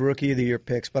defensive rookie of the year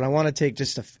picks, but I want to take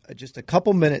just a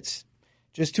couple minutes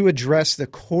just to address the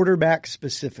quarterback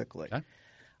specifically. Okay.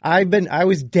 I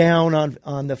was down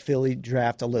on the Philly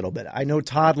draft a little bit. I know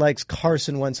Todd likes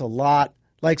Carson Wentz a lot,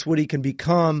 likes what he can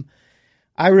become.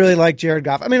 I really like Jared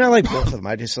Goff. I mean, I like both of them.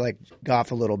 I just like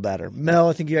Goff a little better. Mel,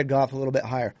 I think you had Goff a little bit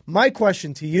higher. My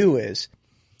question to you is,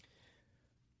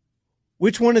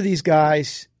 which one of these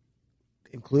guys,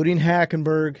 including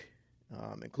Hackenberg,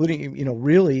 including,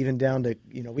 really even down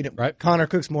to, Connor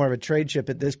Cook's more of a trade chip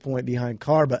at this point behind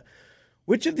Carr, but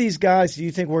which of these guys do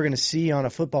you think we're going to see on a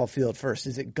football field first?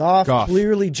 Is it Goff?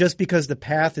 Clearly just because the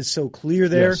path is so clear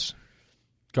there? Yes.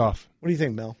 Goff. What do you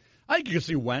think, Mel? I think you can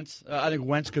see Wentz. I think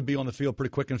Wentz could be on the field pretty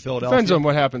quick in Philadelphia. Depends on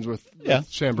what happens with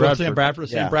Sam Bradford.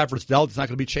 Sam Bradford's dealt. It's not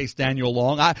going to be Chase Daniel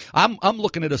long. I'm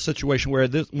looking at a situation where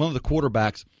one of the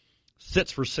quarterbacks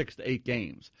sits for 6 to 8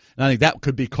 games. And I think that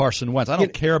could be Carson Wentz. I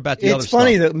don't care about the other stuff. It's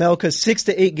funny that, Mel, because 6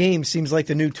 to 8 games seems like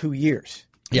the new 2 years.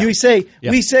 Yeah. We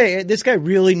say this guy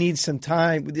really needs some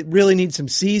time, really needs some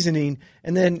seasoning,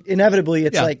 and then inevitably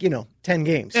it's 10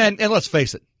 games. And let's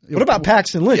face it. What about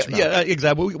Paxton Lynch? Yeah,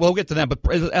 exactly. We'll get to that.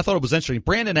 But I thought it was interesting.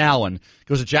 Brandon Allen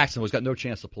goes to Jacksonville. He's got no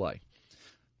chance to play.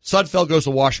 Sudfeld goes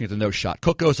to Washington, no shot.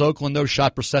 Cook goes to Oakland, no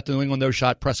shot. Brissett to New England, no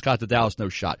shot. Prescott to Dallas, no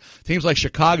shot. Teams like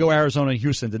Chicago, Arizona, and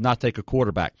Houston did not take a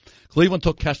quarterback. Cleveland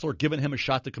took Kessler, giving him a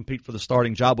shot to compete for the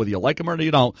starting job. Whether you like him or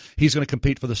you don't, he's going to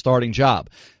compete for the starting job.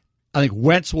 I think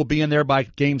Wentz will be in there by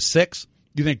game 6.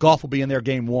 You think Goff will be in there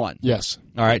game 1? Yes.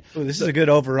 All right. Ooh, this is a good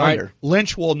over-under. Right.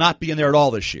 Lynch will not be in there at all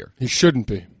this year. He shouldn't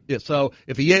be. Yeah, so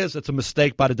if he is, it's a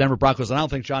mistake by the Denver Broncos. And I don't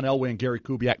think John Elway and Gary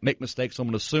Kubiak make mistakes. So I'm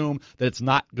going to assume that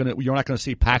you're not going to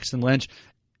see Paxton Lynch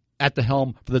at the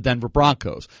helm for the Denver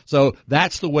Broncos. So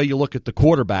that's the way you look at the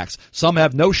quarterbacks. Some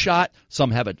have no shot.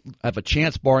 Some have a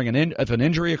chance, barring if an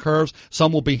injury occurs.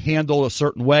 Some will be handled a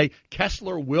certain way.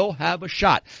 Kessler will have a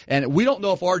shot. And we don't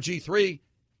know if RG3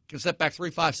 can step back 3,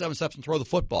 5, 7 steps and throw the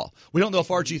football. We don't know if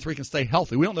RG3 can stay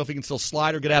healthy. We don't know if he can still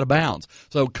slide or get out of bounds.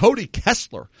 So Cody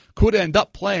Kessler could end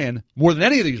up playing more than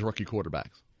any of these rookie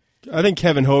quarterbacks. I think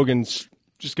Kevin Hogan's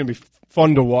just going to be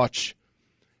fun to watch.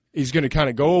 He's going to kind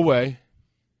of go away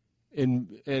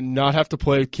and not have to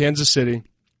play Kansas City.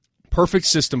 Perfect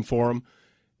system for him.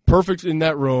 Perfect in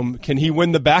that room. Can he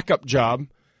win the backup job?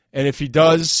 And if he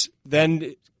does,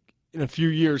 then in a few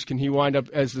years, can he wind up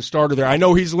as the starter there? I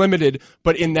know he's limited,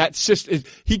 but in that system,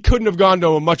 he couldn't have gone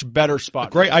to a much better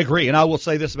spot. Great, I agree. And I will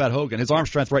say this about Hogan. His arm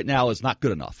strength right now is not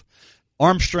good enough.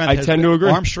 Arm strength. I tend to agree.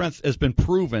 Arm strength has been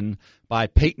proven by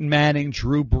Peyton Manning,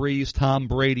 Drew Brees, Tom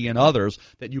Brady, and others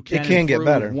that you can get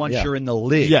better once you're in the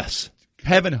league. Yes.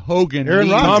 Kevin Hogan.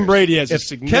 Tom Brady has a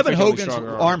significantly Kevin Hogan's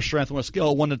stronger arm strength on a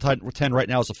scale of 1 to 10 right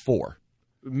now is a 4.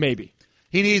 Maybe.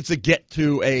 He needs to get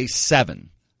to a 7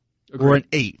 or an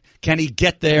 8. Can he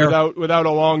get there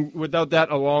without that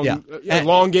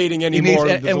elongating anymore?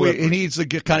 He needs to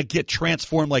get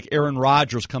transformed like Aaron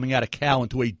Rodgers coming out of Cal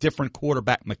into a different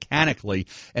quarterback mechanically.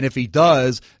 And if he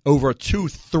does, over a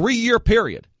 2-3 year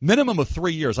period, minimum of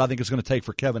 3 years, I think it's going to take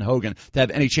for Kevin Hogan to have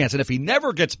any chance. And if he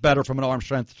never gets better from an arm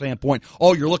strength standpoint,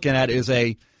 all you're looking at is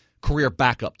a career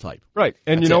backup type. Right.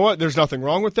 And you know what? There's nothing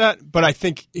wrong with that. But I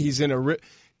think he's in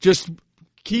just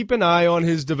keep an eye on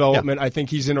his development. Yeah. I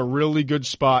think he's in a really good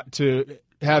spot to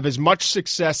have as much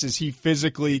success as he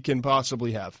physically can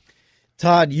possibly have.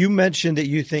 Todd, you mentioned that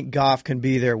you think Goff can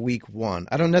be there week 1.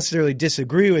 I don't necessarily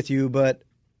disagree with you, but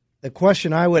the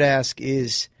question I would ask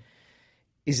is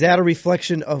that a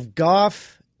reflection of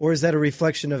Goff, or is that a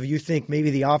reflection of you think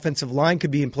maybe the offensive line could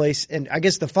be in place? And I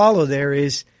guess the follow there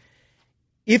is,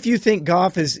 if you think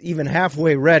Goff is even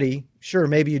halfway ready, sure,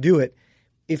 maybe you do it.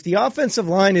 If the offensive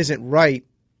line isn't right,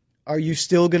 are you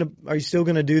still gonna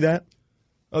do that?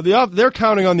 They're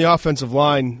counting on the offensive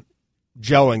line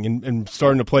gelling and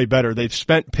starting to play better. They've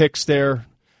spent picks there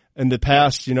in the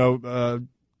past. Jamon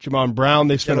Brown,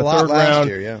 they spent a third round.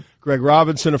 Year, yeah. Greg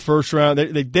Robinson, a first round.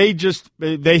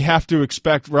 They have to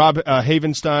expect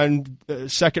Havenstein,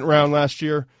 second round last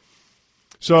year.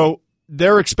 So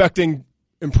they're expecting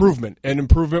improvement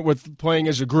with playing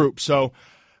as a group. So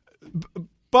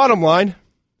bottom line,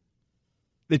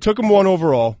 they took him 1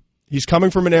 overall. He's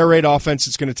coming from an air raid offense.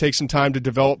 It's going to take some time to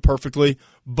develop perfectly,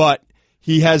 but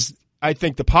he has, I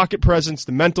think, the pocket presence,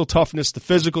 the mental toughness, the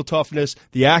physical toughness,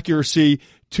 the accuracy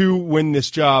to win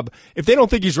this job. If they don't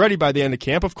think he's ready by the end of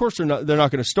camp, of course they're not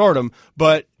going to start him,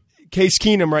 but Case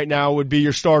Keenum right now would be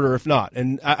your starter if not.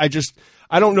 And I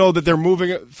don't know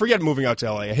that forget moving out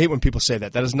to LA. I hate when people say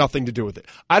that. That has nothing to do with it.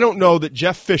 I don't know that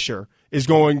Jeff Fisher is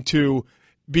going to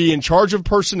be in charge of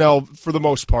personnel for the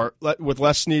most part, with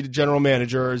Les Snead, general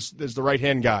manager, as the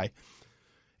right-hand guy,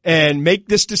 and make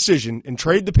this decision and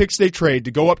trade the picks they trade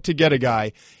to go up to get a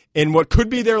guy in what could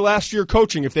be their last year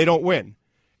coaching if they don't win,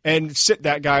 and sit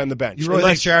that guy on the bench. You really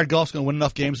think Jared Goff's going to win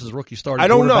enough games as a rookie starter? I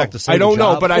don't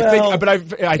know. But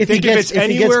I think if it's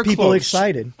anywhere people close,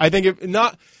 excited. I think if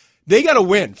not. They got to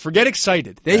win. Forget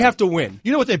excited. They have to win.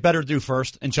 You know what they better do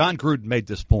first? And John Gruden made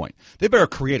this point. They better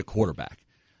create a quarterback.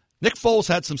 Nick Foles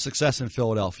had some success in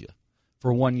Philadelphia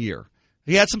for 1 year.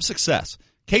 He had some success.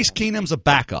 Case Keenum's a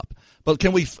backup. But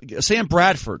Sam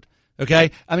Bradford, okay?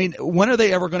 I mean, when are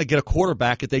they ever going to get a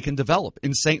quarterback that they can develop?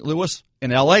 In St. Louis,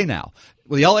 in L.A. now.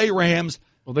 With the L.A. Rams.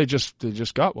 Well, they just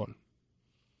got one.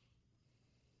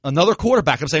 Another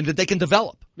quarterback, I'm saying, that they can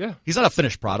develop. Yeah. He's not a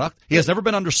finished product. He has never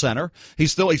been under center.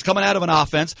 He's coming out of an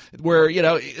offense where,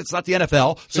 it's not the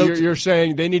NFL. So you're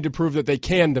saying they need to prove that they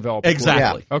can develop.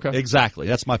 Exactly. Yeah. Okay. Exactly.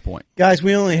 That's my point. Guys,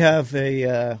 we only have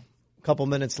a couple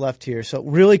minutes left here. So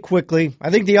really quickly,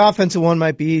 I think the offensive one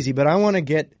might be easy, but I want to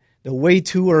get the way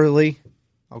too early.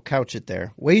 I'll couch it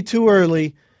there. Way too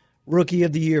early Rookie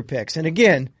of the Year picks. And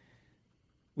again,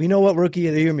 we know what Rookie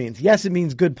of the Year means. Yes, it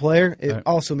means good player. It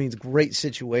also means great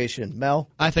situation. Mel?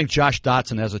 I think Josh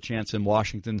Dotson has a chance in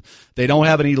Washington. They don't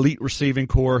have an elite receiving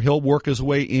core. He'll work his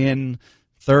way in.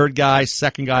 Third guy,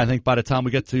 second guy, I think by the time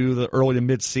we get to the early to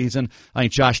mid-season, I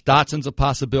think Josh Dotson's a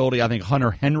possibility. I think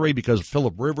Hunter Henry, because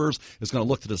Phillip Rivers is going to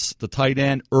look to the tight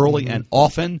end early and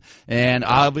often. And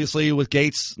obviously with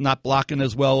Gates not blocking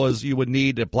as well as you would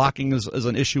need, blocking is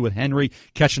an issue with Henry.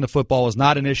 Catching the football is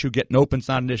not an issue. Getting open is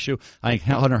not an issue. I think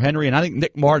Hunter Henry, and I think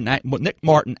Nick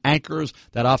Martin anchors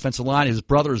that offensive line. His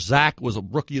brother Zach was a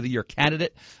Rookie of the Year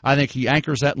candidate. I think he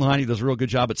anchors that line. He does a real good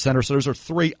job at center. So those are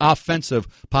 3 offensive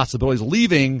possibilities.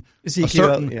 Leaving Ezekiel, a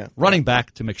certain running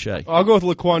back to McShay. I'll go with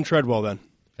Laquan Treadwell then.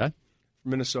 Okay.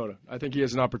 Minnesota. I think he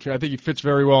has an opportunity. I think he fits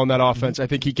very well in that offense. I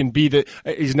think he can be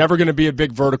he's never going to be a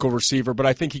big vertical receiver, but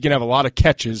I think he can have a lot of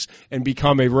catches and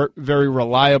become a very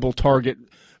reliable target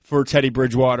for Teddy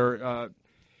Bridgewater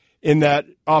in that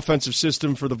offensive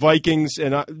system for the Vikings.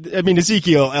 And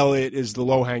Ezekiel Elliott is the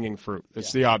low-hanging fruit.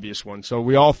 That's the obvious one. So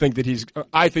we all think that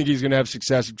I think he's going to have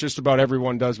success. Just about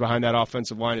everyone does behind that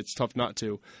offensive line. It's tough not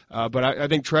to. But I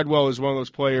think Treadwell is one of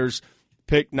those players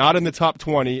picked not in the top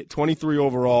 20, 23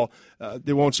 overall.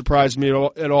 It won't surprise me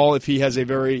at all if he has a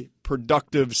very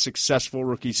productive, successful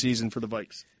rookie season for the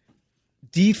Vikes.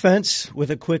 Defense with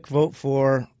a quick vote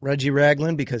for Reggie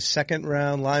Ragland, because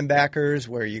second-round linebackers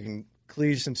where you can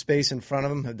clear some space in front of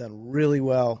them have done really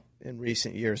well in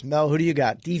recent years. Mel, who do you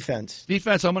got? Defense.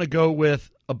 Defense, I'm going to go with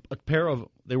a pair of,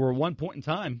 they were at one point in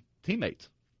time teammates.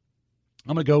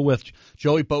 I'm going to go with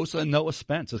Joey Bosa and Noah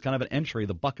Spence as kind of an entry,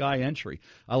 the Buckeye entry.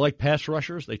 I like pass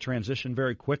rushers. They transition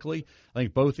very quickly. I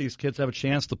think both these kids have a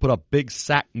chance to put up big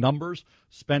sack numbers.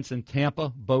 Spence in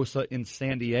Tampa, Bosa in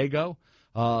San Diego.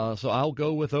 So I'll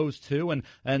go with those two. And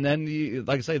then,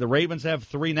 like I say, the Ravens have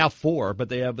 3, now 4, but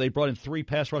they brought in 3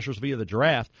 pass rushers via the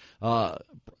draft.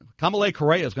 Kamalei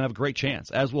Correa is going to have a great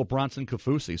chance, as will Bronson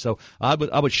Kafusi. So I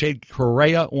would shade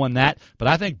Correa on that. But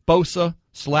I think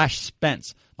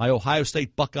Bosa/Spence, my Ohio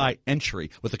State Buckeye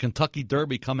entry with the Kentucky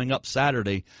Derby coming up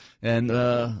Saturday. And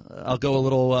I'll go a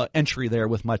little entry there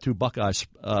with my 2 Buckeyes.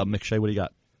 McShay, what do you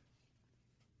got?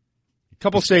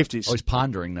 Couple safeties. Oh, he's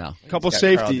pondering now. Couple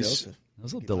safeties.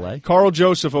 There's a little delay. Carl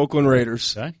Joseph, Oakland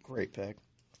Raiders. Okay. Great pick.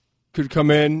 Could come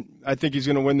in. I think he's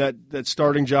going to win that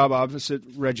starting job opposite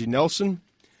Reggie Nelson.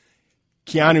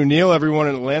 Keanu Neal, everyone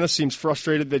in Atlanta seems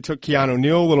frustrated they took Keanu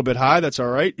Neal a little bit high. That's all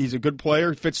right. He's a good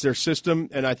player, fits their system,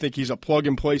 and I think he's a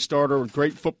plug-and-play starter with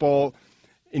great football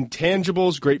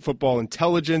intangibles, great football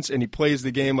intelligence, and he plays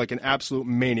the game like an absolute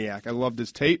maniac. I loved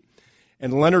his tape.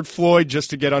 And Leonard Floyd, just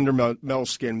to get under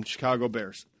Mel's skin, Chicago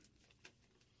Bears.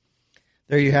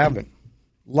 There you have it.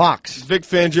 Locks. Vic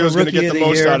Fangio is going to get the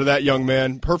most out of that young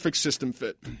man. Perfect system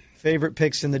fit. Favorite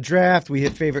picks in the draft. We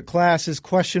hit favorite classes,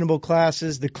 questionable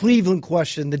classes, the Cleveland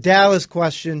question, the Dallas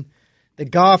question, the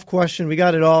Goff question. We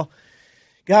got it all.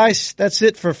 Guys, that's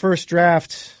it for first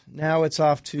draft. Now it's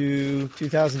off to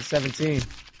 2017.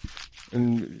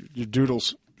 And your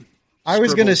doodles. I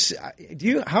was going to. Do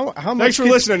you how much? Thanks for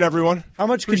listening, everyone. How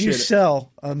much could you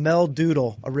sell a Mel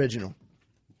Doodle original?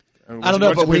 I don't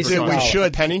know, but we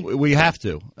should. Penny? We have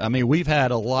to. I mean, we've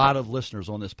had a lot of listeners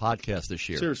on this podcast this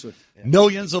year. Seriously. Yeah.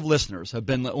 Millions of listeners have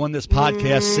been on this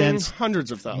podcast since.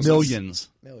 Hundreds of thousands. Millions.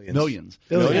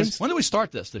 Billions. When did we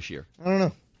start this year? I don't know.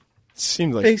 It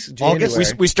seemed like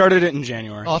August. We started it in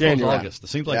January. Oh, January. August. It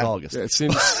seems like August. Yeah, it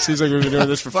seems like we've been doing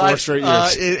this for 4 straight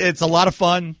years. It's a lot of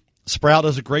fun. Sprout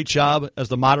does a great job as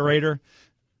the moderator.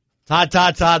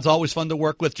 Todd's always fun to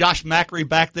work with. Josh Macri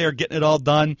back there getting it all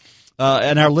done.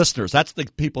 And our listeners, that's the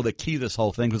people that key this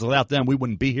whole thing, because without them, we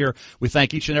wouldn't be here. We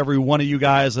thank each and every one of you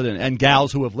guys and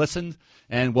gals who have listened.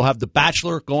 And we'll have The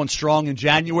Bachelor going strong in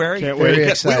January. Can't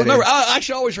wait. Remember, I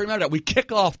should always remember that. We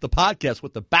kick off the podcast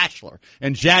with The Bachelor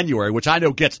in January, which I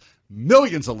know gets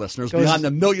millions of listeners beyond the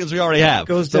millions we already have.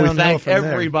 So we thank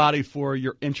everybody for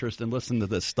your interest in listening to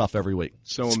this stuff every week.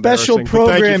 So special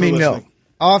programming, though.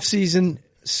 Off-season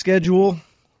schedule,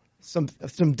 some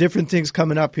different things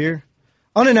coming up here.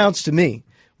 Unannounced to me.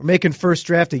 We're making First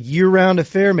Draft a year-round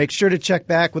affair. Make sure to check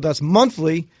back with us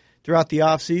monthly throughout the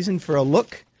off-season for a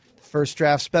look at First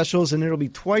Draft specials, and it'll be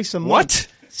twice a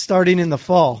month starting in the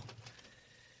fall.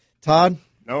 Todd?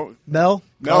 No. Mel,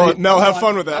 have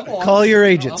fun with that. Call your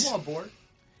agents. I'm on board.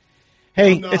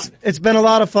 Hey, it's been a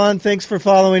lot of fun. Thanks for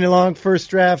following along First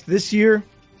Draft this year.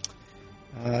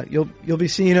 You'll be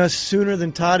seeing us sooner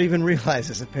than Todd even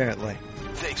realizes, apparently.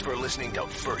 Thanks for listening to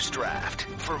First Draft.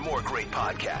 For more great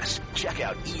podcasts, check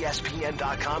out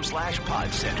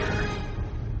ESPN.com/PodCenter.